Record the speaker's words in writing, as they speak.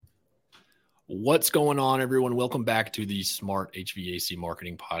What's going on, everyone? Welcome back to the Smart HVAC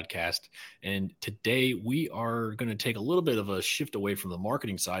Marketing Podcast. And today we are going to take a little bit of a shift away from the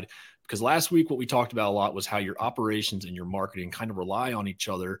marketing side, because last week what we talked about a lot was how your operations and your marketing kind of rely on each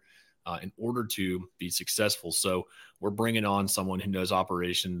other in order to be successful. So we're bringing on someone who knows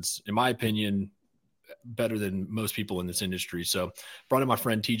operations, in my opinion, better than most people in this industry. So brought in my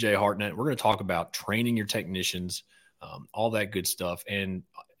friend TJ Hartnett. We're going to talk about training your technicians, all that good stuff. And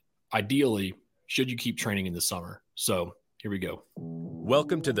ideally, should you keep training in the summer? So here we go.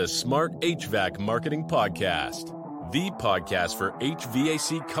 Welcome to the Smart HVAC Marketing Podcast, the podcast for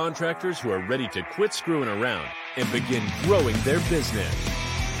HVAC contractors who are ready to quit screwing around and begin growing their business.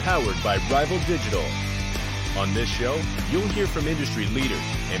 Powered by Rival Digital. On this show, you'll hear from industry leaders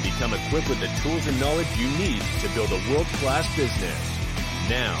and become equipped with the tools and knowledge you need to build a world-class business.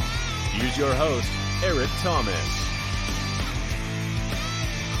 Now, here's your host, Eric Thomas.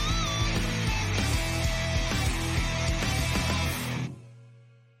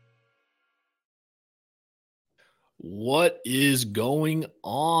 What is going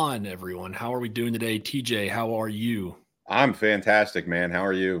on, everyone? How are we doing today? TJ, how are you? I'm fantastic, man. How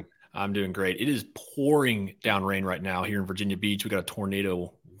are you? I'm doing great. It is pouring down rain right now here in Virginia Beach. We got a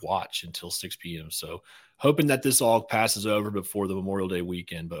tornado watch until 6 p.m. So hoping that this all passes over before the Memorial Day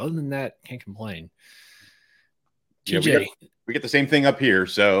weekend. But other than that, can't complain. TJ. Yeah, we get the same thing up here.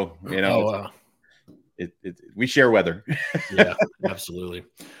 So, we share weather. Yeah, absolutely.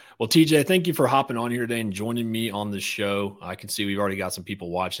 Well, TJ, thank you for hopping on here today and joining me on the show. I can see we've already got some people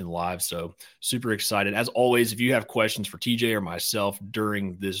watching live, so super excited. As always, if you have questions for TJ or myself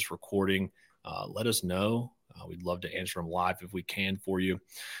during this recording, let us know. We'd love to answer them live if we can for you.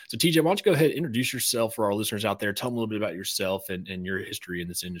 So, TJ, why don't you go ahead and introduce yourself for our listeners out there. Tell them a little bit about yourself and your history in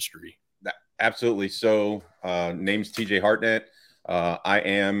this industry. Absolutely. So, name's TJ Hartnett. I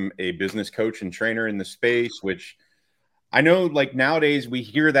am a business coach and trainer in the space, which I know, like, nowadays we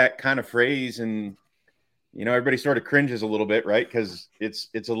hear that kind of phrase and, everybody sort of cringes a little bit, right? Because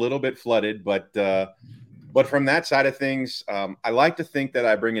it's a little bit flooded. But from that side of things, I like to think that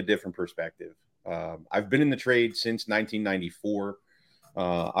I bring a different perspective. I've been in the trade since 1994.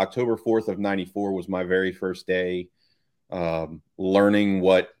 October 4th of 94 was my very first day learning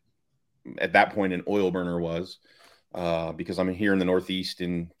what, at that point, an oil burner was, because I'm here in the Northeast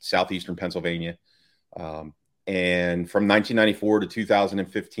in southeastern Pennsylvania. And from 1994 to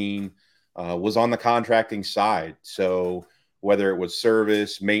 2015 was on the contracting side. So whether it was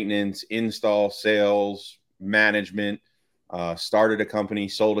service, maintenance, install, sales, management, started a company,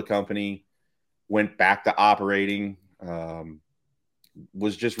 sold a company, went back to operating,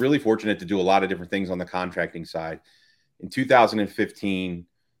 was just really fortunate to do a lot of different things on the contracting side. In 2015,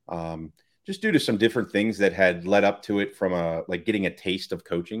 just due to some different things that had led up to it, from getting a taste of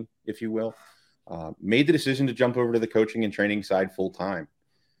coaching, if you will, made the decision to jump over to the coaching and training side full time.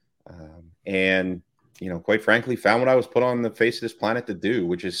 And, quite frankly, found what I was put on the face of this planet to do,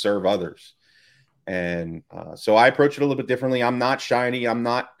 which is serve others. And so I approach it a little bit differently. I'm not shiny. I'm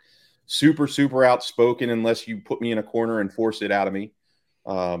not super, super outspoken unless you put me in a corner and force it out of me.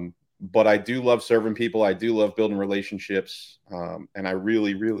 But I do love serving people. I do love building relationships. And I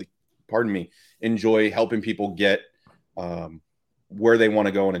really, really, enjoy helping people get where they want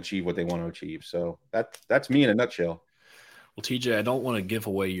to go and achieve what they want to achieve. So that's me in a nutshell. Well, TJ, I don't want to give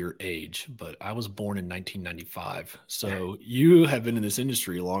away your age, but I was born in 1995. So you have been in this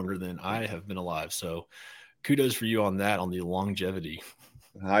industry longer than I have been alive. So kudos for you on that, on the longevity.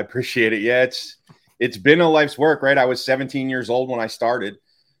 I appreciate it. Yeah, it's been a life's work, right? I was 17 years old when I started.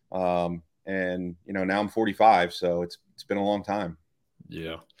 And now I'm 45. So it's been a long time.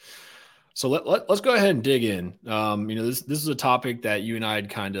 Yeah. So let's go ahead and dig in. This is a topic that you and I had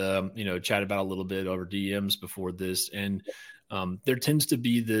kind of, chatted about a little bit over DMs before this. And there tends to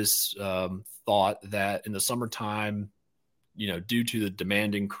be this thought that in the summertime, due to the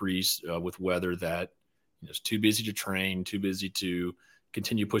demand increase with weather, that it's too busy to train, too busy to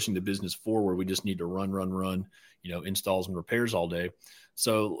continue pushing the business forward. We just need to run, installs and repairs all day.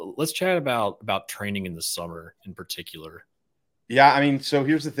 So let's chat about training in the summer in particular. Yeah, so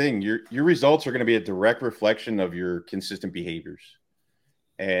here's the thing. Your results are going to be a direct reflection of your consistent behaviors.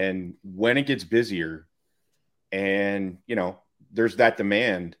 And when it gets busier and, there's that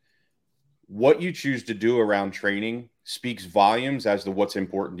demand, what you choose to do around training speaks volumes as to what's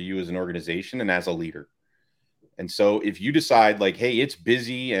important to you as an organization and as a leader. And so if you decide like, hey, it's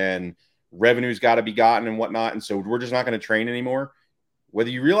busy and revenue's got to be gotten and whatnot, and so we're just not going to train anymore, whether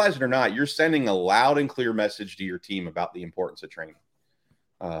you realize it or not, you're sending a loud and clear message to your team about the importance of training.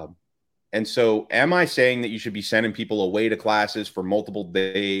 And so am I saying that you should be sending people away to classes for multiple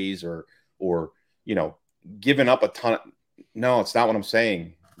days or or, giving up a ton. No, it's not what I'm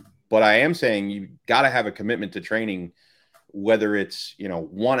saying. But I am saying you got to have a commitment to training, whether it's,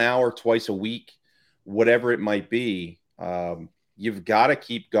 1 hour, twice a week, whatever it might be. You've got to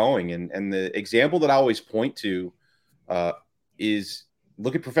keep going. And the example that I always point to is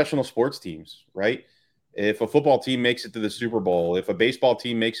look at professional sports teams, right? If a football team makes it to the Super Bowl, if a baseball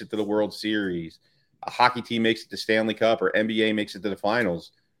team makes it to the World Series, a hockey team makes it to Stanley Cup, or NBA makes it to the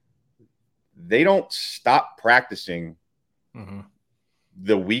finals, they don't stop practicing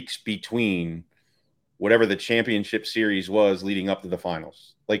the weeks between whatever the championship series was leading up to the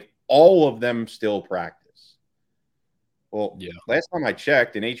finals. Like, all of them still practice. Well, last time I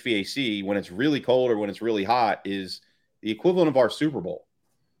checked, in HVAC, when it's really cold or when it's really hot, is the equivalent of our Super Bowl.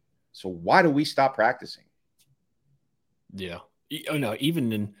 So why do we stop practicing? Yeah. No,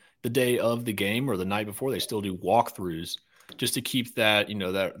 even in the day of the game or the night before, they still do walkthroughs just to keep that,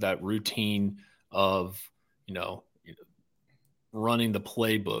 that routine of, running the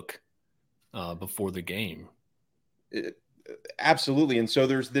playbook before the game. Absolutely. And so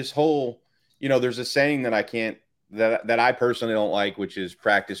there's this whole, there's a saying that that I personally don't like, which is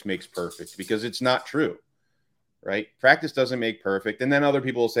practice makes perfect, because it's not true. Right? Practice doesn't make perfect. And then other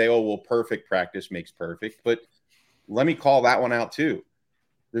people will say, oh, well, perfect practice makes perfect. But let me call that one out too.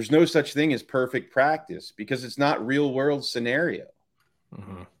 There's no such thing as perfect practice, because it's not real world scenario.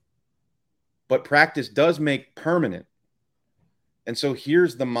 But practice does make permanent. And so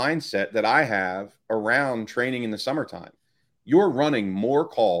here's the mindset that I have around training in the summertime. You're running more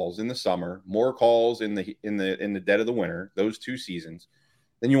calls in the summer, more calls in the dead of the winter, those 2 seasons,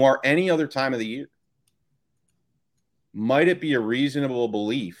 than you are any other time of the year. Might it be a reasonable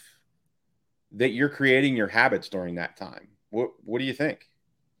belief that you're creating your habits during that time? What do you think?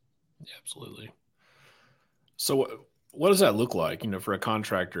 Yeah, absolutely. So what does that look like, for a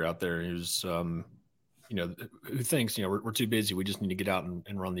contractor out there who's, who thinks, we're too busy, we just need to get out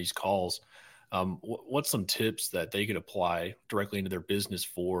and run these calls? What's some tips that they could apply directly into their business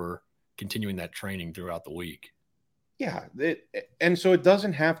for continuing that training throughout the week? Yeah. And so it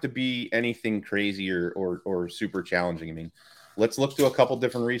doesn't have to be anything crazy or super challenging. I mean, let's look to a couple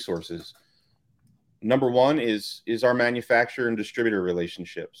different resources. Number one is our manufacturer and distributor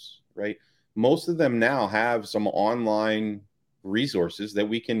relationships, right? Most of them now have some online resources that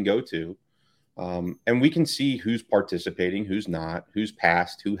we can go to, and we can see who's participating, who's not, who's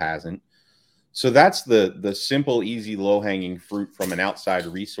passed, who hasn't. So that's the simple, easy, low-hanging fruit from an outside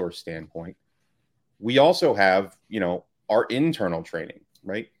resource standpoint. We also have, our internal training,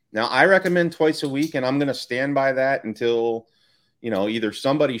 right? Now, I recommend twice a week, and I'm going to stand by that until, either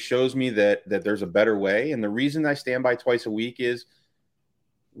somebody shows me that there's a better way. And the reason I stand by twice a week is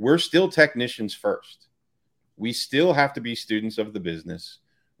we're still technicians first. We still have to be students of the business,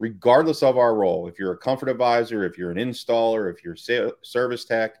 regardless of our role. If you're a comfort advisor, if you're an installer, if you're service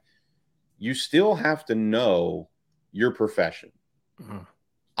tech, you still have to know your profession.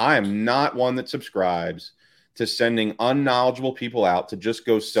 I am not one that subscribes to sending unknowledgeable people out to just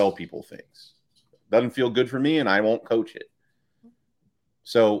go sell people things. Doesn't feel good for me, and I won't coach it.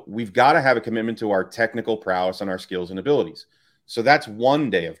 So we've got to have a commitment to our technical prowess and our skills and abilities. So that's one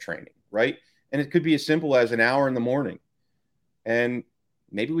day of training, right? And it could be as simple as an hour in the morning. And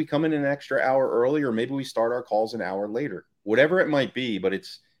maybe we come in an extra hour early, or maybe we start our calls an hour later, whatever it might be. But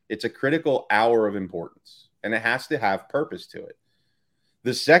it's a critical hour of importance, and it has to have purpose to it.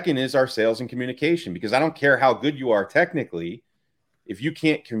 The second is our sales and communication, because I don't care how good you are technically. If you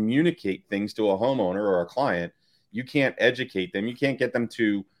can't communicate things to a homeowner or a client, you can't educate them. You can't get them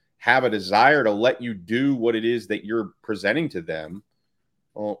to have a desire to let you do what it is that you're presenting to them.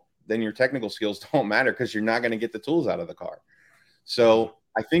 Well, then your technical skills don't matter, because you're not going to get the tools out of the car. So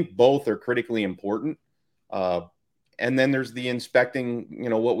I think both are critically important. And then there's the inspecting,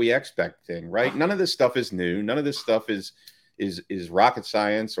 what we expect thing, right? None of this stuff is new. None of this stuff is rocket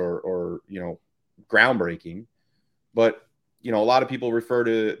science or groundbreaking. But, a lot of people refer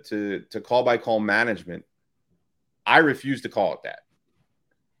to call by call management. I refuse to call it that,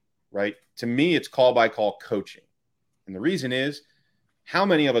 right? To me, it's call by call coaching. And the reason is, how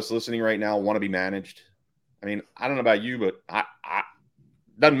many of us listening right now want to be managed? I mean, I don't know about you, but it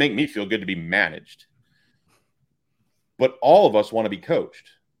doesn't make me feel good to be managed. But all of us want to be coached,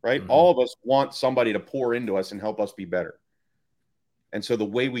 right? All of us want somebody to pour into us and help us be better. And so the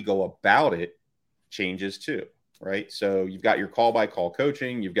way we go about it changes too, right? So you've got your call by call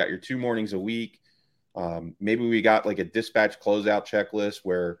coaching, you've got your 2 mornings a week. Maybe we got like a dispatch closeout checklist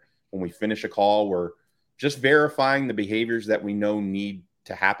where when we finish a call, we're just verifying the behaviors that we know need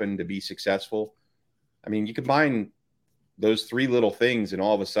to happen to be successful. I mean, you combine those 3 little things, and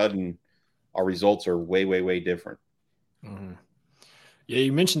all of a sudden our results are way, way, way different. Mm-hmm. Yeah,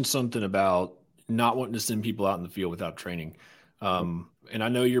 you mentioned something about not wanting to send people out in the field without training. And I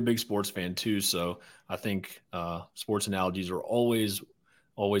know you're a big sports fan too, so I think sports analogies are always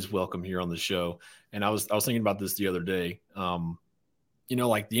welcome here on the show. And I was thinking about this the other day.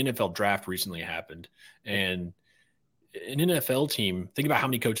 Like the NFL draft recently happened, and an NFL team, think about how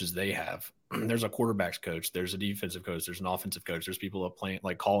many coaches they have. There's a quarterbacks coach, there's a defensive coach, there's an offensive coach, there's people up playing,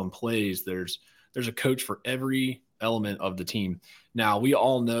 like calling plays. There's a coach for every element of the team. Now, we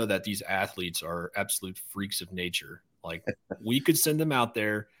all know that these athletes are absolute freaks of nature. Like, we could send them out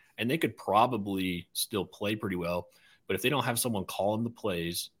there and they could probably still play pretty well. But if they don't have someone calling the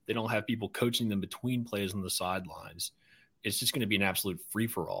plays, they don't have people coaching them between plays on the sidelines, it's just going to be an absolute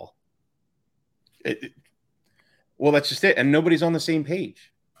free-for-all. Well, that's just it. And nobody's on the same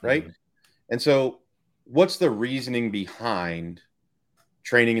page, right? Mm-hmm. And so what's the reasoning behind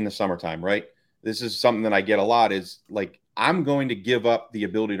training in the summertime, right? This is something that I get a lot is like, I'm going to give up the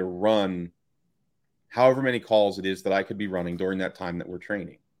ability to run however many calls it is that I could be running during that time that we're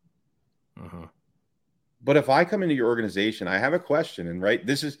training. Uh-huh. But if I come into your organization, I have a question. And right,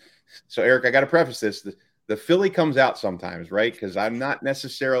 so Eric, I got to preface this. The Philly comes out sometimes, right? Because I'm not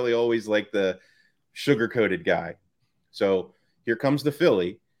necessarily always like the sugar-coated guy. So here comes the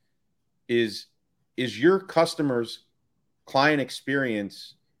Philly. Is your customer's client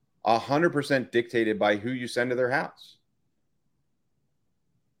experience 100% dictated by who you send to their house?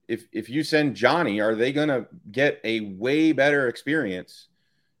 If you send Johnny, are they going to get a way better experience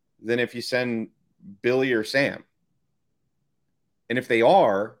than if you send Billy or Sam? And if they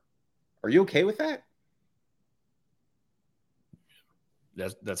are you okay with that?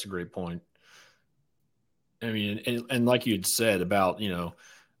 That's a great point. I mean, and like you had said about,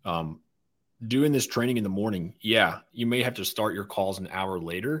 doing this training in the morning, yeah, you may have to start your calls an hour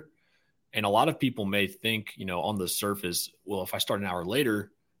later. And a lot of people may think, on the surface, well, if I start an hour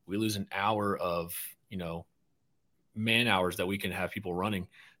later, we lose an hour of, man hours that we can have people running.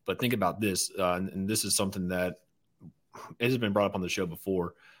 But think about this, and this is something that has been brought up on the show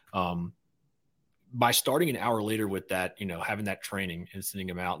before. By starting an hour later with that, having that training and sending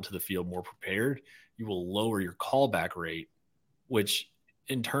them out into the field more prepared, you will lower your callback rate, which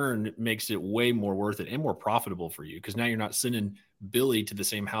in turn makes it way more worth it and more profitable for you. Because now you're not sending Billy to the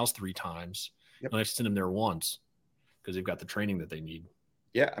same house 3 times. Yep. You have to send him there once because they've got the training that they need.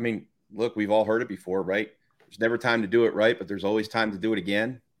 Yeah. I mean, look, we've all heard it before, right? There's never time to do it right, but there's always time to do it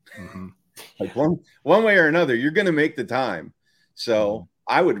again. Mm-hmm. Like one way or another, you're going to make the time. So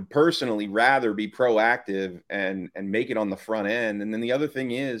I would personally rather be proactive and make it on the front end. And then the other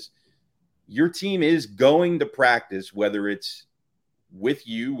thing is your team is going to practice, whether it's with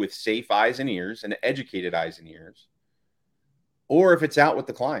you with safe eyes and ears and educated eyes and ears, or if it's out with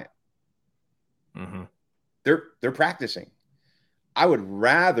the client. Mm-hmm. They're practicing. I would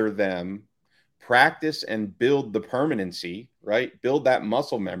rather them practice and build the permanency, right? Build that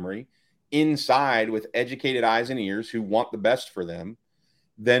muscle memory inside with educated eyes and ears who want the best for them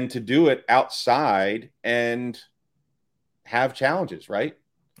than to do it outside and have challenges, right?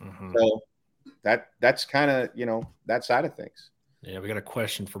 Mm-hmm. So that's kind of, that side of things. Yeah, we got a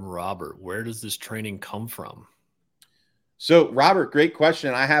question from Robert. Where does this training come from? So, Robert, great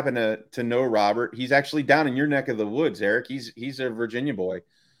question. I happen to know Robert. He's actually down in your neck of the woods, Eric. He's a Virginia boy.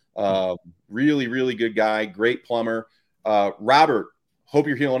 Really, really good guy. Great plumber. Robert, hope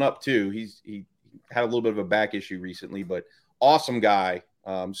you're healing up too. He had a little bit of a back issue recently, but awesome guy.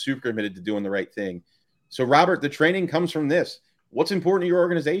 Super committed to doing the right thing. So, Robert, the training comes from this. What's important to your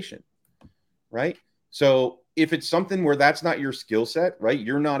organization, right? So if it's something where that's not your skill set, right?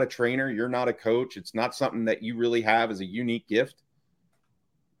 You're not a trainer, you're not a coach, it's not something that you really have as a unique gift,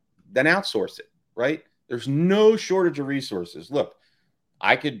 then outsource it, right? There's no shortage of resources. Look,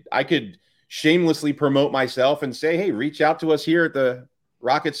 I could shamelessly promote myself and say, hey, reach out to us here at the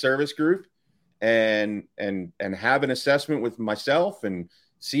Rocket Service Group and have an assessment with myself and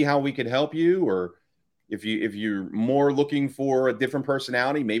see how we could help you. Or if you're more looking for a different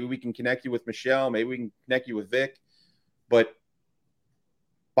personality, maybe we can connect you with Michelle. Maybe we can connect you with Vic. But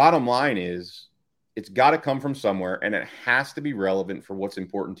bottom line is it's got to come from somewhere, and it has to be relevant for what's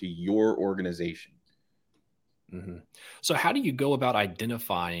important to your organization. Mm-hmm. So how do you go about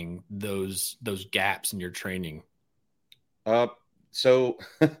identifying those gaps in your training? So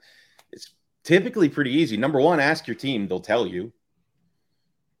it's typically pretty easy. Number one, ask your team. They'll tell you.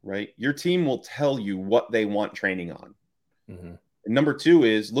 Right? Your team will tell you what they want training on. Mm-hmm. And number two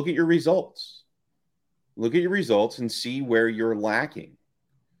is look at your results. Look at your results and see where you're lacking.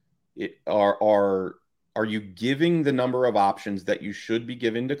 Are you giving the number of options that you should be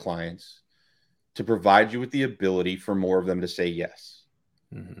giving to clients? to provide you with the ability for more of them to say yes?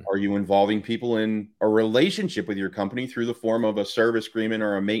 Mm-hmm. Are you involving people in a relationship with your company through the form of a service agreement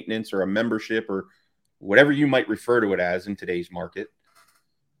or a maintenance or a membership or whatever you might refer to it as in today's market?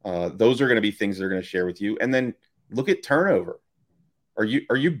 Those are going to be things they're going to share with you. And then look at turnover. Are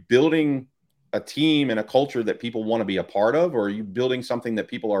you building a team and a culture that people want to be a part of, or are you building something that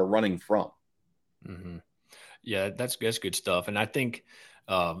people are running from? Mm-hmm. Yeah, that's good stuff. And I think,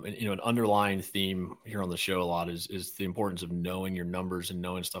 an underlying theme here on the show a lot is the importance of knowing your numbers and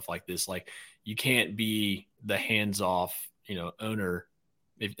knowing stuff like this. Like, you can't be the hands-off, owner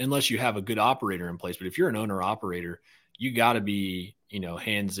unless you have a good operator in place. But if you're an owner operator, you got to be,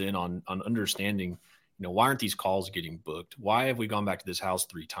 hands in on understanding, why aren't these calls getting booked? Why have we gone back to this house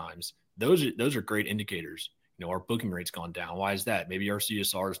 3 times? Those are great indicators. Our booking rate's gone down. Why is that? Maybe our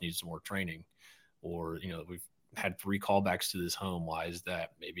CSRs need some more training, or, we've had 3 callbacks to this home. Why is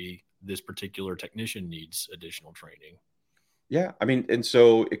that? Maybe this particular technician needs additional training. Yeah. I mean, and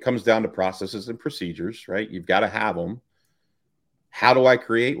so it comes down to processes and procedures, right? You've got to have them. How do I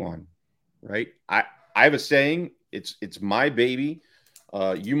create one? Right. I have a saying, it's my baby.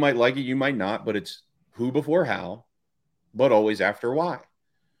 You might like it, you might not, but it's who before how, but always after why.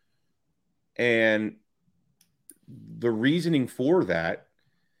 And the reasoning for that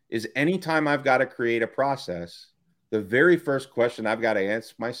is anytime I've got to create a process, the very first question I've got to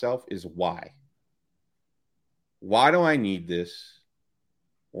ask myself is why? Why do I need this?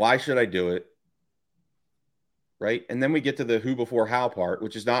 Why should I do it? Right. And then we get to the who before how part,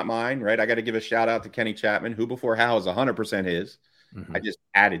 which is not mine. Right. I got to give a shout out to Kenny Chapman. Who before how is 100% his. Mm-hmm. I just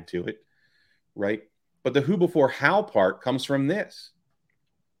added to it. Right. But the who before how part comes from this.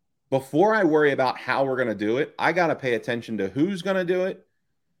 Before I worry about how we're going to do it, I got to pay attention to who's going to do it,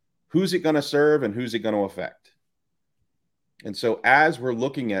 who's it going to serve, and who's it going to affect. And so as we're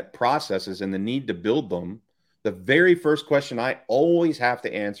looking at processes and the need to build them, the very first question I always have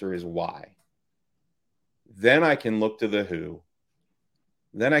to answer is why. Then I can look to the who.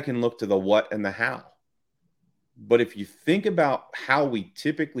 Then I can look to the what and the how. But if you think about how we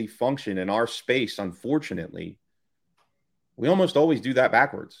typically function in our space, unfortunately, we almost always do that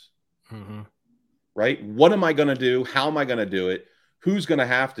backwards. Mm-hmm. Right? What am I going to do? How am I going to do it? Who's going to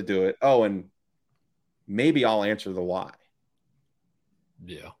have to do it? Oh, and maybe I'll answer the why.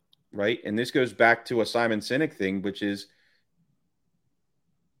 Yeah. Right. And this goes back to a Simon Sinek thing, which is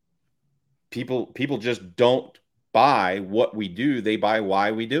people just don't buy what we do. They buy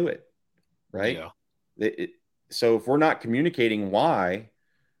why we do it. Right. Yeah. So if we're not communicating why,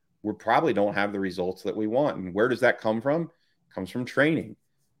 we probably don't have the results that we want. And where does that come from? It comes from training,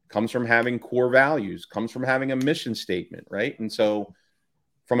 comes from having core values, comes from having a mission statement. Right. And so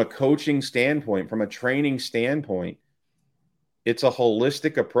from a coaching standpoint, from a training standpoint, it's a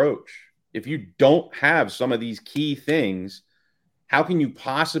holistic approach. If you don't have some of these key things, how can you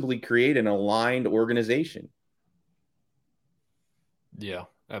possibly create an aligned organization? Yeah,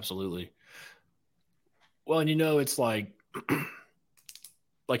 absolutely. Well, and it's like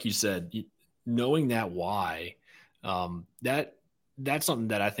you said, knowing that why, that's something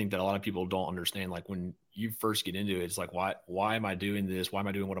that I think that a lot of people don't understand. Like when you first get into it, it's like, why am I doing this? Why am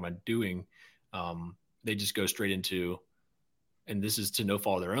I doing what am I doing? They just go straight into, and this is to no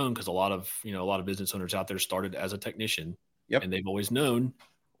fault of their own, because a lot of business owners out there started as a technician. Yep. And they've always known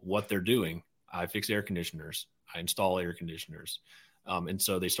what they're doing. I fix air conditioners. I install air conditioners. And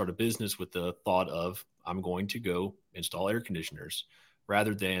so they start a business with the thought of, I'm going to go install air conditioners,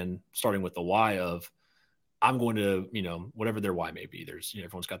 rather than starting with the why of, I'm going to, whatever their why may be. There's,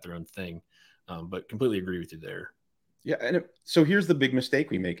 everyone's got their own thing, but completely agree with you there. Yeah. And so here's the big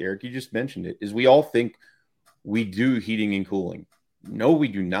mistake we make, Eric. You just mentioned it, is we all think we do heating and cooling. No, we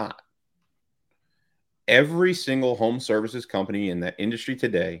do not. Every single home services company in that industry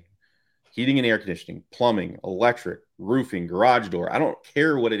today, heating and air conditioning, plumbing, electric, roofing, garage door, I don't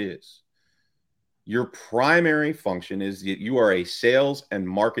care what it is. Your primary function is that you are a sales and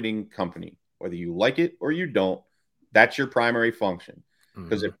marketing company. Whether you like it or you don't, that's your primary function.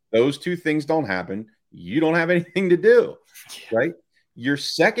 Because if those two things don't happen, you don't have anything to do, right? Your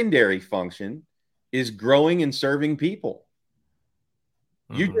secondary function is growing and serving people.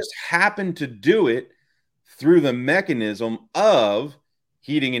 You just happen to do it through the mechanism of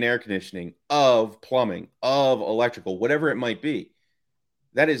heating and air conditioning, of plumbing, of electrical, whatever it might be.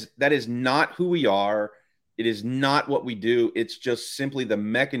 That is not who we are. It is not what we do. It's just simply the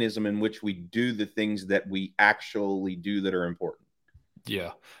mechanism in which we do the things that we actually do that are important.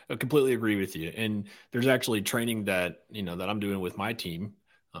 Yeah, I completely agree with you. And there's actually training that, that I'm doing with my team,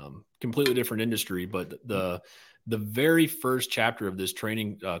 completely different industry, but the very first chapter of this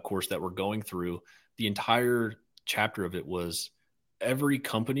training course that we're going through, the entire chapter of it was every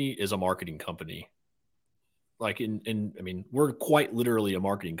company is a marketing company. Like I mean, we're quite literally a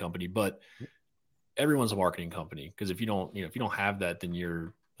marketing company, but everyone's a marketing company. Because if you don't have that, then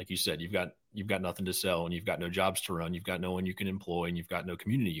you're, like you said, you've got nothing to sell, and you've got no jobs to run. You've got no one you can employ, and you've got no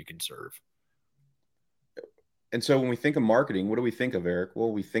community you can serve. And so when we think of marketing, what do we think of, Eric?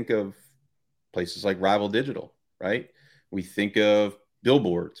 Well, we think of places like Rival Digital, right? We think of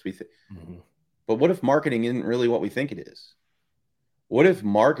billboards. But what if marketing isn't really what we think it is? What if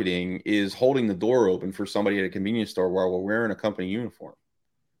marketing is holding the door open for somebody at a convenience store while we're wearing a company uniform?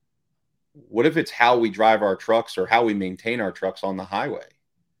 What if it's how we drive our trucks or how we maintain our trucks on the highway?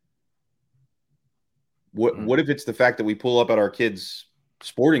 What if it's the fact that we pull up at our kids'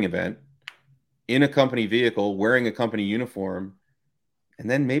 sporting event in a company vehicle, wearing a company uniform, and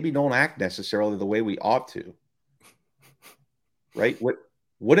then maybe don't act necessarily the way we ought to? Right?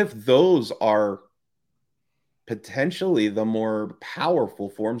 What if those are potentially the more powerful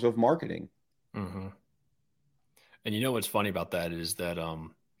forms of marketing? Mm-hmm. And you know what's funny about that is that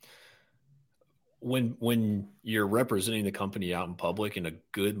when you're representing the company out in public in a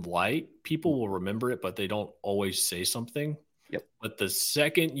good light, people will remember it, but they don't always say something. Yep. But the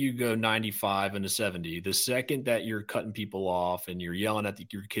second you go 95 and a 70, the second that you're cutting people off and you're yelling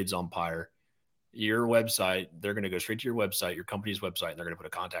at your kid's umpire, your website, they're going to go straight to your website, your company's website, and they're going to put a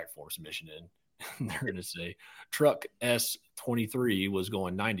contact form submission in. And they're going to say, truck S23 was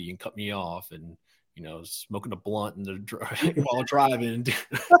going 90 and cut me off, and, smoking a blunt while driving.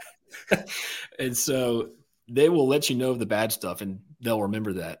 And so they will let you know the bad stuff, and they'll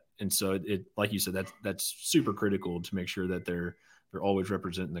remember that. And so it like you said, that's super critical to make sure that they're always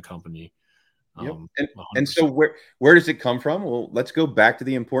representing the company. Yep. And so where does it come from? Well, let's go back to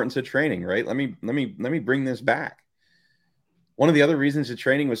the importance of training, right? Let me bring this back. One of the other reasons that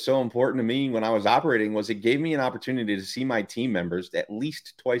training was so important to me when I was operating was it gave me an opportunity to see my team members at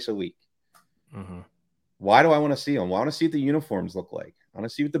least twice a week. Mm-hmm. Why do I want to see them? Well, I want to see what the uniforms look like. I want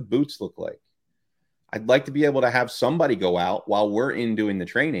to see what the boots look like. I'd like to be able to have somebody go out while we're in doing the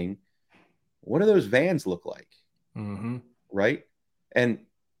training. What do those vans look like? Mm-hmm. Right? And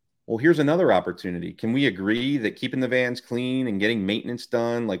well, here's another opportunity. Can we agree that keeping the vans clean and getting maintenance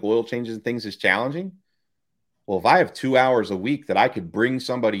done, like oil changes and things, is challenging? Well, if I have 2 hours a week that I could bring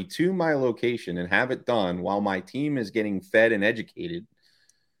somebody to my location and have it done while my team is getting fed and educated,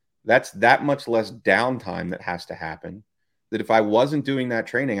 that's that much less downtime that has to happen, that if I wasn't doing that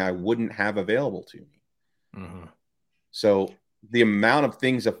training, I wouldn't have available to me. Mm-hmm. So the amount of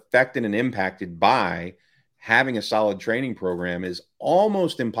things affected and impacted by having a solid training program is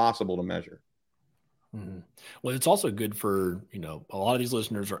almost impossible to measure. Mm-hmm. Well, it's also good for, a lot of these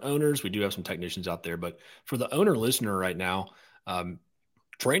listeners are owners. We do have some technicians out there, but for the owner listener right now,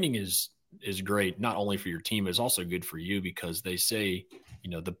 training is great, not only for your team, it's also good for you, because they say,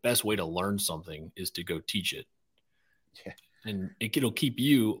 the best way to learn something is to go teach it. Yeah. And it'll keep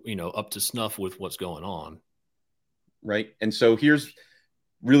you, up to snuff with what's going on. Right. And so here's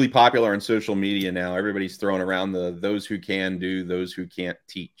really popular on social media now. Everybody's throwing around those who can do, those who can't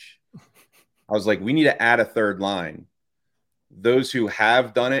teach. I was like, we need to add a third line. Those who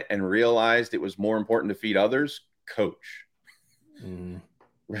have done it and realized it was more important to feed others, coach. Mm-hmm.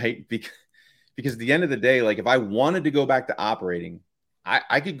 Right? Because at the end of the day, like if I wanted to go back to operating,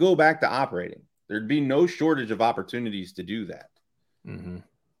 I could go back to operating. There'd be no shortage of opportunities to do that. Mm-hmm.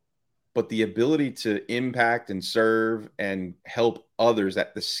 But the ability to impact and serve and help others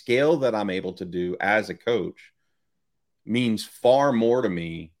at the scale that I'm able to do as a coach means far more to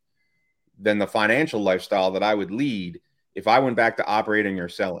me than the financial lifestyle that I would lead if I went back to operating or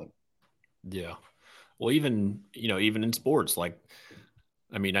selling. Yeah. Well, even in sports, like,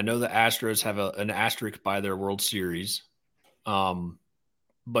 I mean, I know the Astros have an asterisk by their World Series.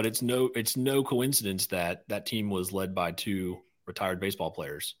 But it's no coincidence that team was led by two retired baseball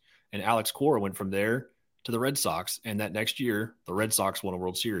players. And Alex Cora went from there to the Red Sox. And that next year, the Red Sox won a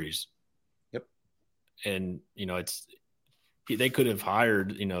World Series. Yep. And, they could have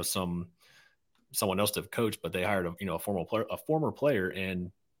hired, someone else to coach, but they hired a former player.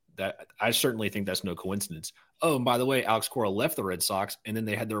 And that, I certainly think that's no coincidence. Oh, and by the way, Alex Cora left the Red Sox, and then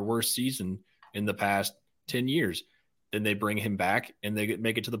they had their worst season in the past 10 years. Then they bring him back and they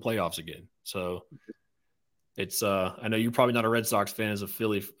make it to the playoffs again. So it's I know you're probably not a Red Sox fan as a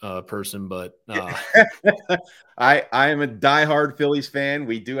Philly person, but I am a diehard Phillies fan.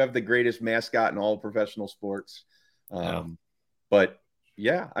 We do have the greatest mascot in all professional sports. But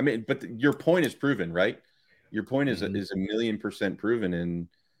yeah, I mean, but your point is proven, right? Your point is a 1,000,000% proven. And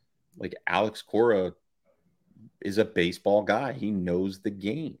like Alex Cora is a baseball guy. He knows the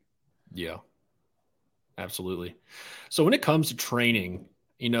game. Yeah, absolutely. So when it comes to training,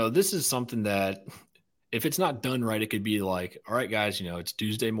 this is something that if it's not done right, it could be like, all right, guys, it's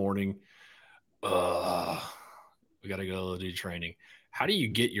Tuesday morning. We got to go do training. How do you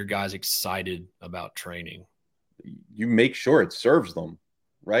get your guys excited about training? You make sure it serves them,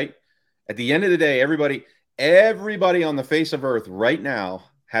 right? At the end of the day, everybody on the face of earth right now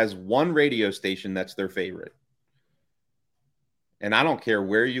has one radio station that's their favorite. And I don't care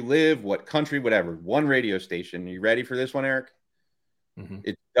where you live, what country, whatever, one radio station. Are you ready for this one, Eric? Mm-hmm.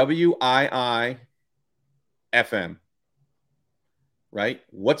 It's WII FM, right?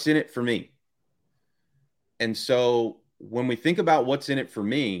 What's in it for me? And so when we think about what's in it for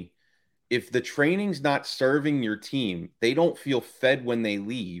me, if the training's not serving your team, they don't feel fed when they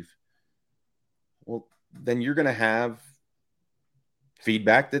leave, well, then you're going to have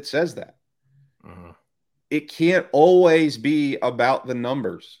feedback that says that. Uh-huh. It can't always be about the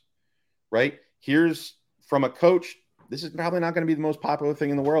numbers, right? Here's from a coach. This is probably not going to be the most popular thing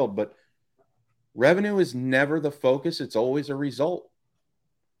in the world, but revenue is never the focus. It's always a result.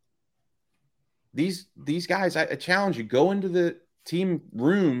 These guys, I challenge you, go into the team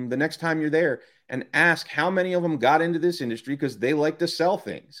room the next time you're there and ask how many of them got into this industry because they like to sell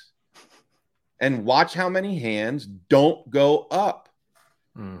things, and watch how many hands don't go up.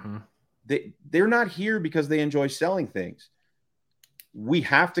 Mm-hmm. They're not here because they enjoy selling things. We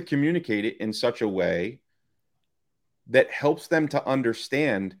have to communicate it in such a way that helps them to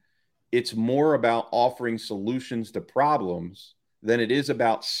understand it's more about offering solutions to problems than it is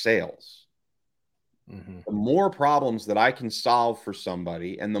about sales. Mm-hmm. The more problems that I can solve for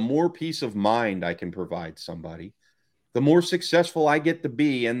somebody and the more peace of mind I can provide somebody, the more successful I get to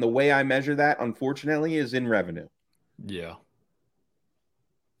be. And the way I measure that, unfortunately, is in revenue. Yeah.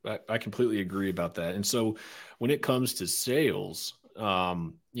 I completely agree about that. And so when it comes to sales,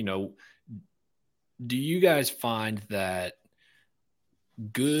 do you guys find that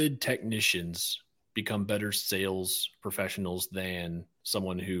good technicians become better sales professionals than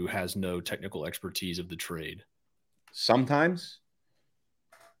someone who has no technical expertise of the trade? Sometimes.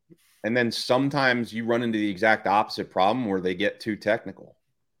 And then sometimes you run into the exact opposite problem where they get too technical.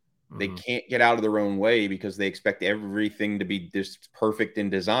 They can't get out of their own way because they expect everything to be just perfect in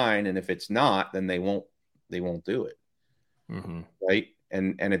design. And if it's not, then they won't do it. Mm-hmm. Right.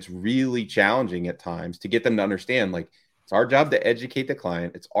 And it's really challenging at times to get them to understand, like, it's our job to educate the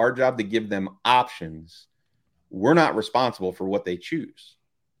client. It's our job to give them options. We're not responsible for what they choose.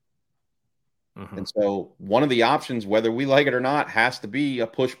 Mm-hmm. And so one of the options, whether we like it or not, has to be a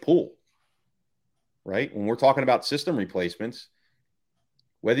push-pull, right? When we're talking about system replacements,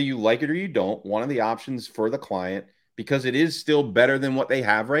 whether you like it or you don't, one of the options for the client, because it is still better than what they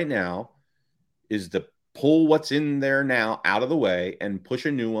have right now, is to pull what's in there now out of the way and push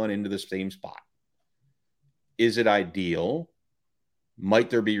a new one into the same spot. Is it ideal? Might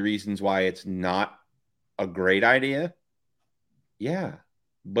there be reasons why it's not a great idea? Yeah.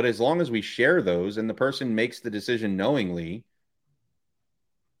 But as long as we share those and the person makes the decision knowingly.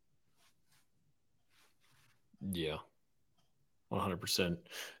 Yeah. 100%.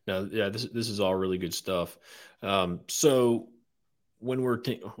 Now, yeah, this is all really good stuff. So when we'll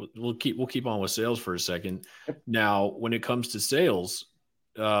keep on with sales for a second. Now, when it comes to sales,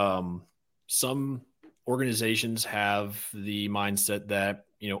 some organizations have the mindset that,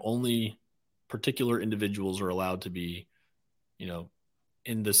 only particular individuals are allowed to be,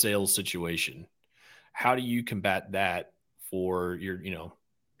 in the sales situation. How do you combat that for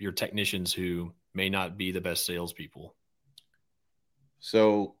your technicians who may not be the best salespeople?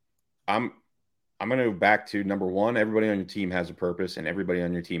 So I'm going to go back to number one. Everybody on your team has a purpose and everybody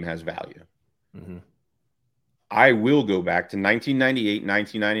on your team has value. Mm-hmm. I will go back to 1998,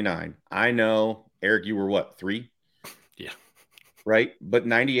 1999. I know, Eric, you were what, 3? Yeah. Right. But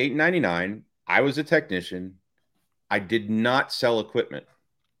 98, 99, I was a technician. I did not sell equipment,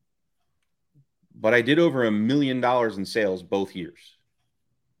 but I did over $1 million in sales both years.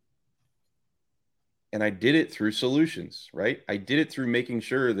 And I did it through solutions, right? I did it through making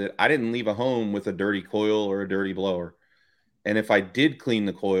sure that I didn't leave a home with a dirty coil or a dirty blower. And if I did clean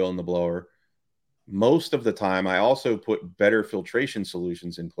the coil and the blower, most of the time, I also put better filtration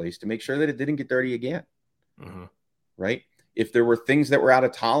solutions in place to make sure that it didn't get dirty again, Mm-hmm. right? If there were things that were out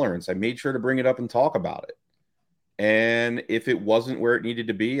of tolerance, I made sure to bring it up and talk about it. And if it wasn't where it needed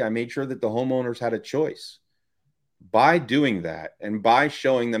to be, I made sure that the homeowners had a choice. By doing that and by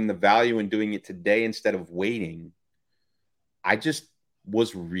showing them the value in doing it today instead of waiting, I just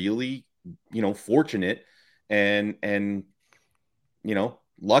was really, fortunate and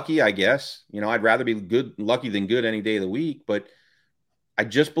lucky, I guess. I'd rather be lucky than good any day of the week. But I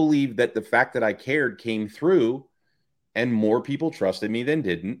just believe that the fact that I cared came through, and more people trusted me than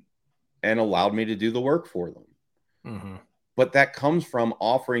didn't, and allowed me to do the work for them. Mm-hmm. But that comes from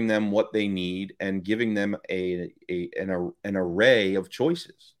offering them what they need and giving them an array of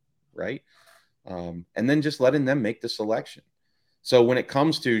choices, right? And then just letting them make the selection. So when it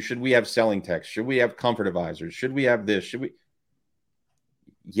comes to, should we have selling text? Should we have comfort advisors? Should we have this? Should we?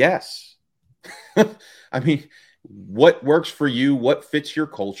 Yes. I mean, what works for you? What fits your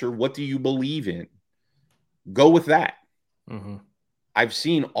culture? What do you believe in? Go with that. Mm-hmm. I've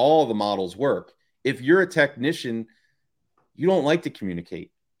seen all the models work. If you're a technician, you don't like to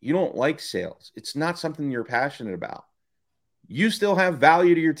communicate. You don't like sales. It's not something you're passionate about. You still have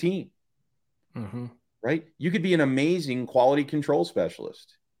value to your team, mm-hmm. right? You could be an amazing quality control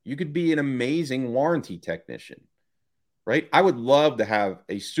specialist. You could be an amazing warranty technician, right? I would love to have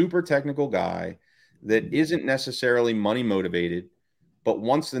a super technical guy that isn't necessarily money motivated, but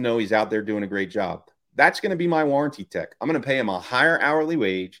wants to know he's out there doing a great job. That's going to be my warranty tech. I'm going to pay him a higher hourly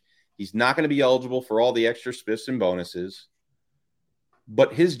wage. He's not going to be eligible for all the extra spiffs and bonuses.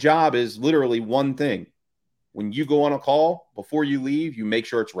 But his job is literally one thing. When you go on a call, before you leave, you make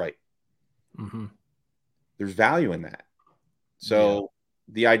sure it's right. Mm-hmm. There's value in that. So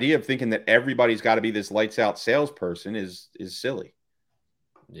the idea of thinking that everybody's got to be this lights out salesperson is silly.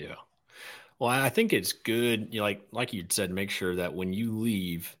 Yeah. Well, I think it's good. Like you said, make sure that when you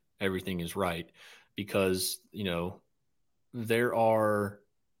leave, everything is right, because, there are,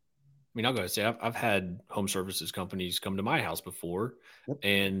 I'll go ahead and say I've had home services companies come to my house before. Yep.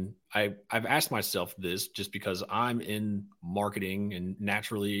 And I've asked myself this just because I'm in marketing and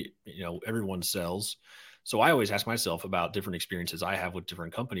naturally, everyone sells. So I always ask myself about different experiences I have with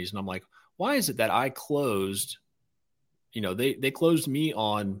different companies. And I'm like, why is it that I closed, they closed me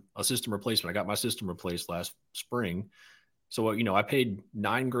on a system replacement. I got my system replaced last spring. So, I paid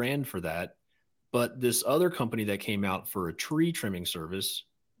 $9,000 for that. But this other company that came out for a tree trimming service,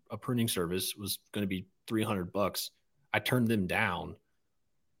 a pruning service, was going to be $300. I turned them down.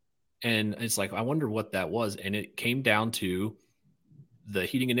 And it's like, I wonder what that was. And it came down to the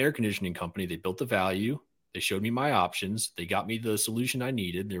heating and air conditioning company. They built the value. They showed me my options. They got me the solution I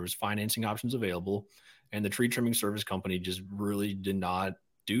needed. There was financing options available. And the tree trimming service company just really did not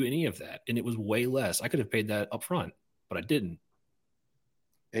do any of that. And it was way less. I could have paid that up front, but I didn't.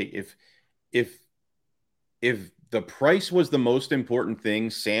 Hey, if the price was the most important thing,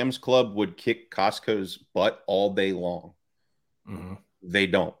 Sam's Club would kick Costco's butt all day long. Mm-hmm. They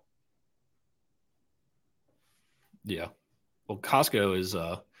don't. Yeah. Well, Costco is,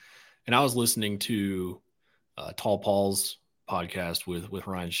 and I was listening to Tall Paul's podcast with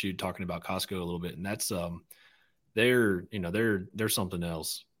Ryan Shute talking about Costco a little bit, and that's they're something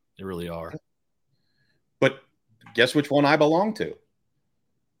else. They really are. But guess which one I belong to?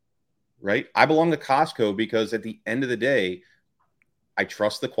 Right? I belong to Costco because at the end of the day, I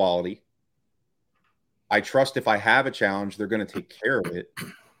trust the quality. I trust if I have a challenge, they're going to take care of it.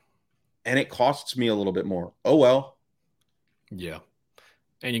 And it costs me a little bit more. Oh, well. Yeah.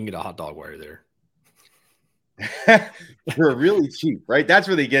 And you can get a hot dog while you're there. They're really cheap, right? That's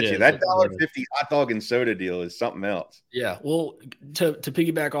where they get you. That $1.50 hot dog and soda deal is something else. Yeah. Well, to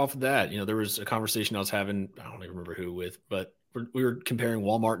piggyback off of that, there was a conversation I was having, I don't even remember who with, but we were comparing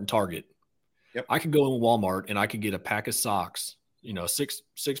Walmart and Target. Yep. I could go in Walmart and I could get a pack of socks,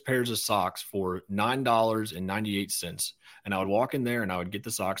 six pairs of socks for $9.98. And I would walk in there and I would get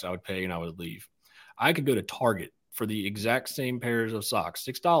the socks, I would pay, and I would leave. I could go to Target for the exact same pairs of socks,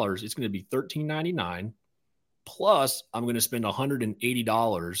 $6. It's going to be $13.99. Plus, I'm going to spend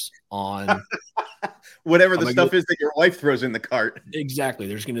 $180 on whatever the stuff is that your wife throws in the cart. Exactly.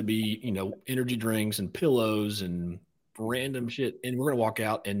 There's going to be, energy drinks and pillows and random shit. And we're going to walk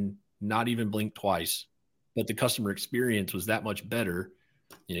out and not even blink twice. But the customer experience was that much better.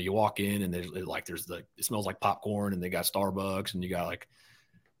 You walk in and it smells like popcorn, and they got Starbucks, and you got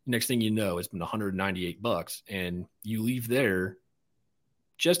next thing you know, it's been $198, and you leave there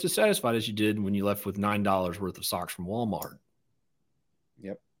just as satisfied as you did when you left with $9 worth of socks from Walmart.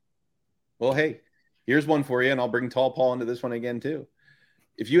 Yep. Well, hey, here's one for you, and I'll bring Tall Paul into this one again too.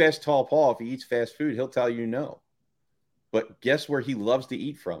 If you ask Tall Paul if he eats fast food, he'll tell you no. But guess where he loves to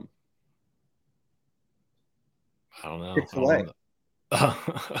eat from? I don't know. Chick-fil-A.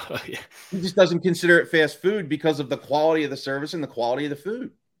 Yeah. He just doesn't consider it fast food because of the quality of the service and the quality of the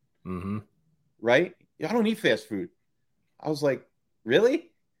food. Mm-hmm. Right? I don't eat fast food. I was like, really?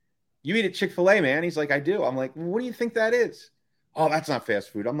 You eat at Chick-fil-A, man? He's like, I do. I'm like, well, what do you think that is? Oh, that's not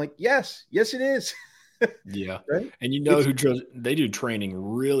fast food. I'm like, yes, it is. Yeah. Right? And they do training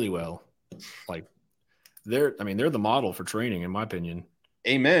really well. Like they're the model for training, in my opinion.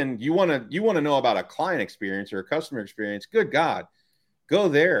 Amen. You want to know about a client experience or a customer experience? Good God, go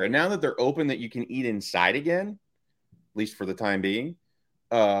there. And now that they're open, that you can eat inside again, at least for the time being,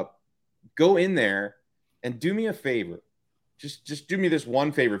 go in there and do me a favor. Just do me this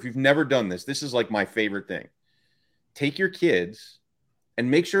one favor. If you've never done this, this is like my favorite thing. Take your kids and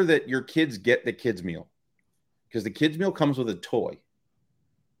make sure that your kids get the kids meal, because the kids meal comes with a toy.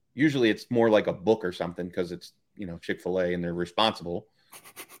 Usually it's more like a book or something, because it's, Chick-fil-A and they're responsible.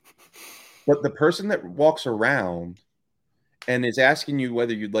 But the person that walks around and is asking you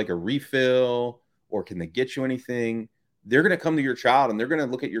whether you'd like a refill or can they get you anything, they're going to come to your child and they're going to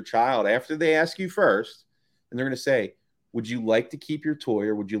look at your child after they ask you first, and they're going to say, would you like to keep your toy,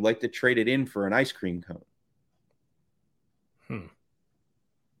 or would you like to trade it in for an ice cream cone?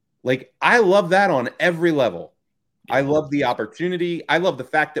 Like, I love that on every level. I love the opportunity. I love the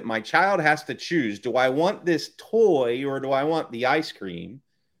fact that my child has to choose, do I want this toy or do I want the ice cream?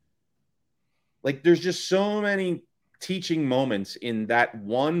 Like, there's just so many teaching moments in that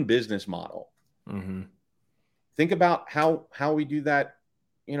one business model. Mm-hmm. Think about how we do that,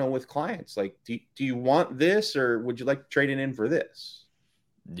 with clients. Like, do you want this, or would you like to trade it in for this?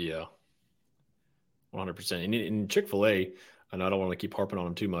 Yeah, 100%. And in Chick-fil-A, and I don't want to keep harping on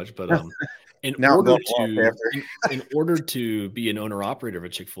them too much, but in order to be an owner operator of a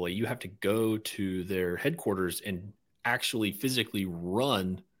Chick-fil-A, you have to go to their headquarters and actually physically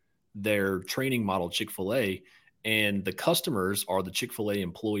run their training model Chick-fil-A. And the customers are the Chick-fil-A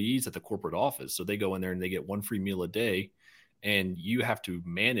employees at the corporate office. So they go in there and they get one free meal a day, and you have to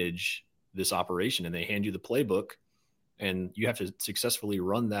manage this operation, and they hand you the playbook, and you have to successfully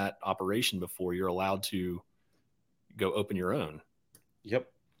run that operation before you're allowed to go open your own. Yep.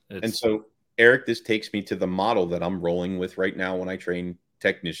 And so, Eric, this takes me to the model that I'm rolling with right now when I train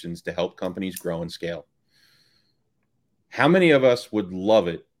technicians to help companies grow and scale. How many of us would love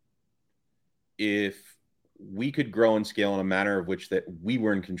it if we could grow and scale in a manner of which that we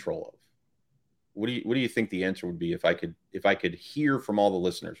were in control of? What do you think the answer would be if I could hear from all the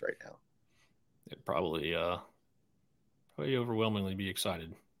listeners right now? It'd probably overwhelmingly be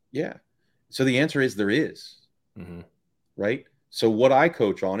excited. Yeah. So the answer is there is. Mm-hmm. Right? So what I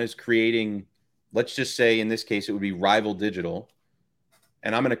coach on is creating, let's just say in this case, it would be Rival Digital.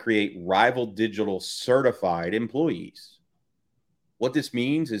 And I'm going to create Rival Digital certified employees. What this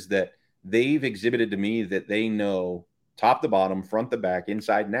means is that they've exhibited to me that they know top to bottom, front to back,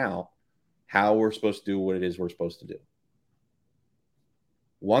 inside and out, how we're supposed to do what it is we're supposed to do.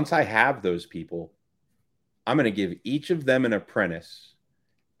 Once I have those people, I'm going to give each of them an apprentice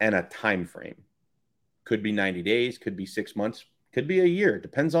and a time frame. Could be 90 days, could be 6 months, could be a year. It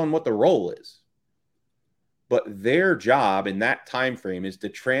depends on what the role is. But their job in that time frame is to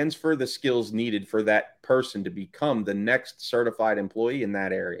transfer the skills needed for that person to become the next certified employee in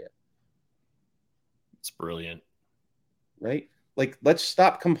that area. It's brilliant. Right? Like, let's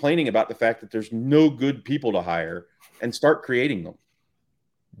stop complaining about the fact that there's no good people to hire and start creating them.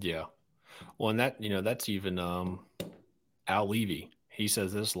 Yeah. Well, and that's even Al Levy. He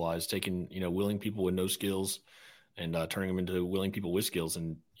says this a lot, is taking, willing people with no skills and turning them into willing people with skills.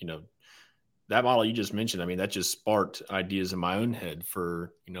 And, that model you just mentioned, that just sparked ideas in my own head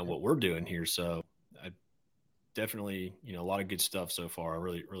for, what we're doing here. So I definitely, a lot of good stuff so far. I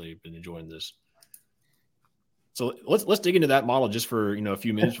really, really been enjoying this. So let's dig into that model just for, a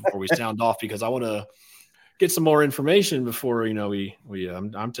few minutes before we sound off, because I want to get some more information before,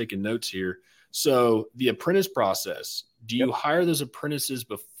 I'm taking notes here. So the apprentice process, do you hire those apprentices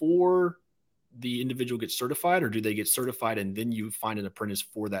before the individual gets certified, or do they get certified and then you find an apprentice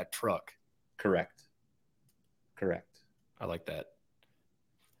for that truck? Correct. I like that.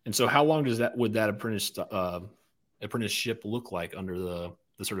 And so how long would that apprenticeship look like under the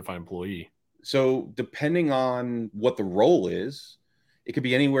certified employee? So depending on what the role is, it could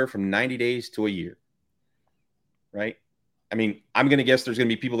be anywhere from 90 days to a year, right? I'm going to guess there's going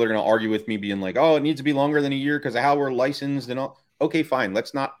to be people that are going to argue with me being like, oh, it needs to be longer than a year because of how we're licensed and all. Okay, fine.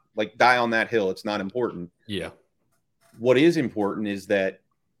 Let's not die on that hill. It's not important. Yeah. What is important is that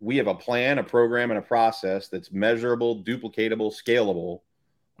we have a plan, a program, and a process that's measurable, duplicatable, scalable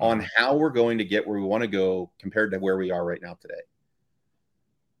on how we're going to get where we want to go compared to where we are right now today.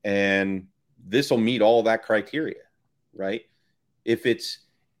 And this will meet all that criteria, right? If it's,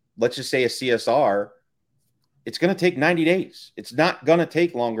 let's just say, a CSR, it's going to take 90 days. It's not going to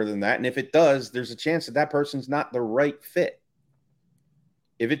take longer than that. And if it does, there's a chance that person's not the right fit.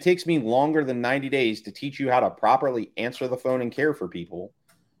 If it takes me longer than 90 days to teach you how to properly answer the phone and care for people,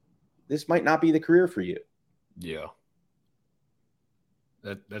 this might not be the career for you. Yeah.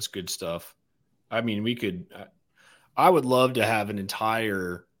 That's good stuff. I mean, I would love to have an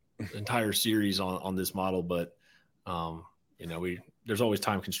entire series on this model, but there's always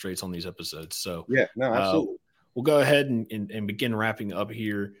time constraints on these episodes. So yeah, no, absolutely. We'll go ahead and begin wrapping up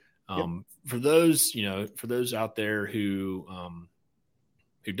here. For those out there who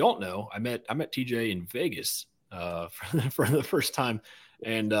don't know, I met TJ in Vegas for the first time,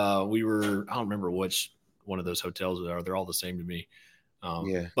 and I don't remember which one of those hotels they are. They're all the same to me.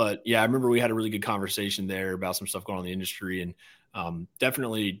 But yeah, I remember we had a really good conversation there about some stuff going on in the industry, and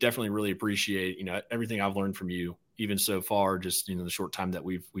definitely really appreciate everything I've learned from you, even so far, just the short time that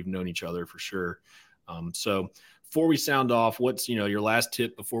we've known each other, for sure. So before we sound off, what's your last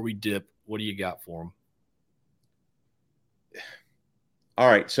tip before we dip? What do you got for them? All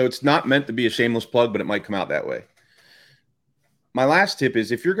right, so it's not meant to be a shameless plug, but it might come out that way. My last tip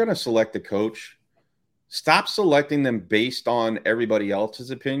is, if you're going to select a coach, stop selecting them based on everybody else's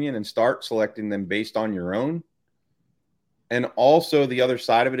opinion and start selecting them based on your own. And also the other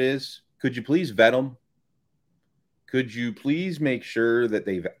side of it is, could you please vet them? Could you please make sure that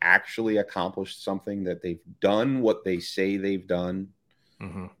they've actually accomplished something, that they've done what they say they've done,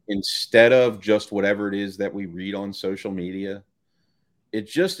 instead of just whatever it is that we read on social media? It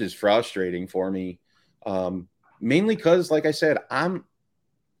just is frustrating for me. Mainly because, like I said, I'm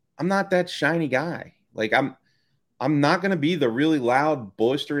not that shiny guy. Like I'm not going to be the really loud,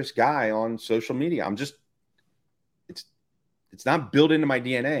 boisterous guy on social media. It's not built into my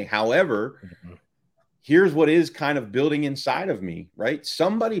DNA. However, here's what is kind of building inside of me, right?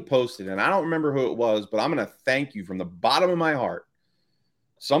 Somebody posted, and I don't remember who it was, but I'm going to thank you from the bottom of my heart.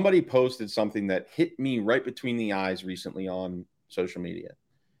 Somebody posted something that hit me right between the eyes recently on social media.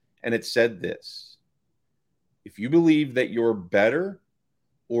 And it said this: if you believe that you're better,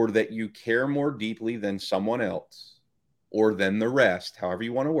 or that you care more deeply than someone else, or than the rest, however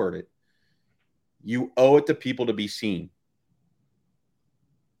you want to word it, you owe it to people to be seen.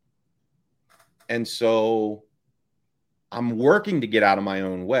 And so I'm working to get out of my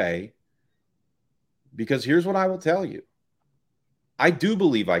own way, because here's what I will tell you. I do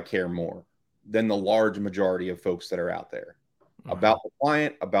believe I care more than the large majority of folks that are out there about the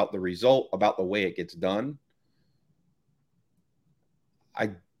client, about the result, about the way it gets done.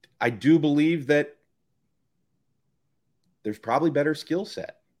 I do believe that there's probably better skill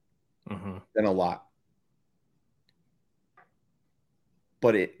set than a lot.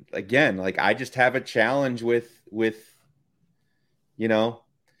 But it, again, like, I just have a challenge with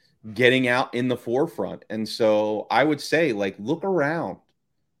getting out in the forefront. And so I would say, like, look around,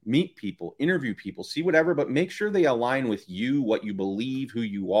 meet people, interview people, see whatever, but make sure they align with you, what you believe, who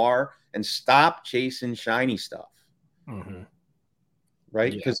you are, and stop chasing shiny stuff.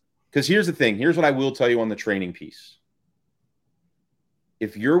 Right? Because here's the thing. Here's what I will tell you on the training piece.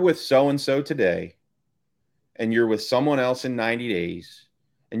 If you're with so-and-so today, and you're with someone else in 90 days,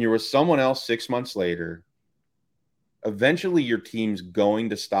 and you're with someone else 6 months later, eventually your team's going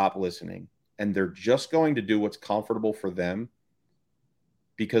to stop listening, and they're just going to do what's comfortable for them,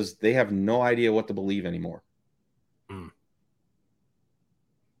 because they have no idea what to believe anymore. I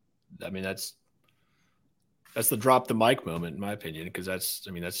mean, that's the drop the mic moment, in my opinion, because that's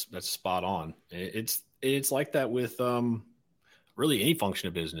spot on. It's like that with really any function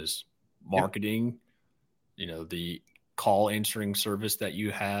of business, marketing, the call answering service that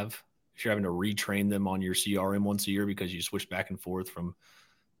you have. If you're having to retrain them on your CRM once a year because you switch back and forth from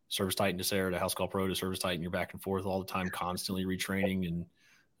Service Titan to Sarah to House Call Pro to Service Titan, you're back and forth all the time, constantly retraining and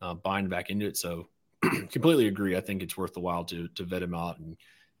buying back into it. So completely agree. I think it's worth the while to vet them out and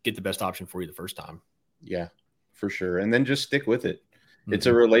get the best option for you the first time. Yeah, for sure. And then just stick with it. It's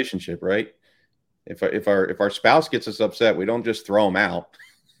a relationship, right? If our spouse gets us upset, we don't just throw them out.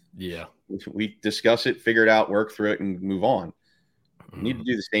 Yeah. We discuss it, figure it out, work through it, and move on. We need to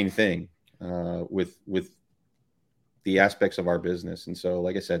do the same thing with the aspects of our business. And so,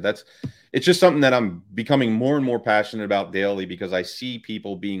 like I said, it's just something that I'm becoming more and more passionate about daily, because I see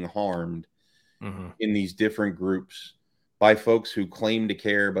people being harmed in these different groups by folks who claim to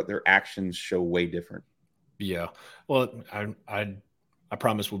care, but their actions show way different. Yeah. Well, I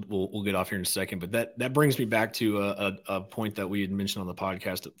promise we'll get off here in a second, but that brings me back to a point that we had mentioned on the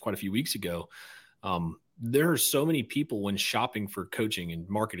podcast quite a few weeks ago. There are so many people, when shopping for coaching and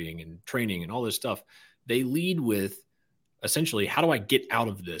marketing and training and all this stuff, they lead with essentially, how do I get out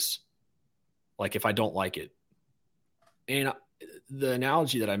of this? Like, if I don't like it. And the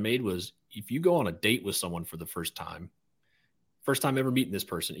analogy that I made was, if you go on a date with someone for the first time first time ever meeting this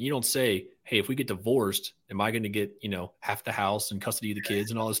person. You don't say, hey, if we get divorced, am I going to get, half the house and custody of the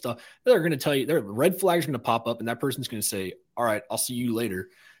kids and all this stuff? They're going to tell you, red flags are going to pop up, and that person's going to say, all right, I'll see you later.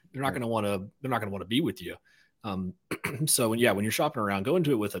 They're not going to want to be with you. So when you're shopping around, go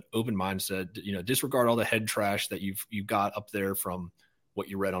into it with an open mindset, disregard all the head trash that you've got up there from what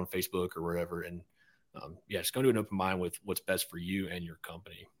you read on Facebook or wherever. And just go into an open mind with what's best for you and your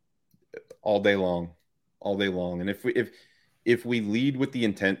company. All day long. And if we lead with the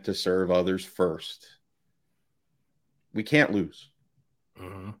intent to serve others first, we can't lose.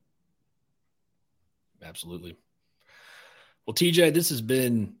 Mm-hmm. Absolutely. Well, TJ, this has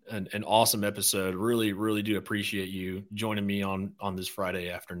been an awesome episode. Really, really do appreciate you joining me on this Friday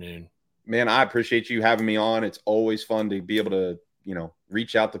afternoon. Man, I appreciate you having me on. It's always fun to be able to,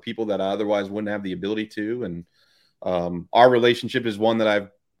 reach out to people that I otherwise wouldn't have the ability to. And our relationship is one that I've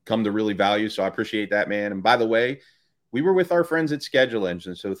come to really value. So I appreciate that, man. And by the way, we were with our friends at Schedule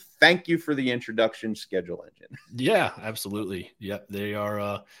Engine. So thank you for the introduction, Schedule Engine. Yeah, absolutely. Yep. They're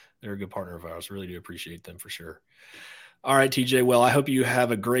a good partner of ours. Really do appreciate them for sure. All right, TJ. Well, I hope you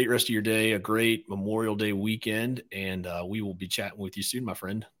have a great rest of your day, a great Memorial Day weekend, and we will be chatting with you soon, my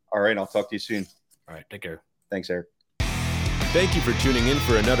friend. All right. I'll talk to you soon. All right. Take care. Thanks, Eric. Thank you for tuning in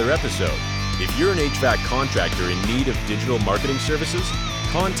for another episode. If you're an HVAC contractor in need of digital marketing services,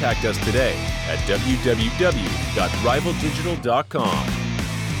 contact us today at www.rivaldigital.com.